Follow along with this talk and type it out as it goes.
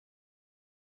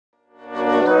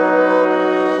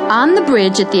On the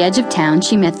bridge at the edge of town,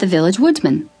 she met the village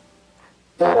woodsman.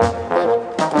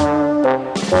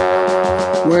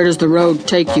 Where does the road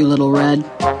take you, Little Red?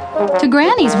 To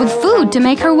Granny's with food to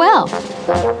make her well.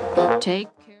 Take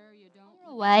care you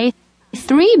don't away.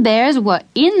 3 bears were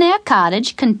in their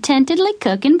cottage contentedly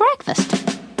cooking breakfast.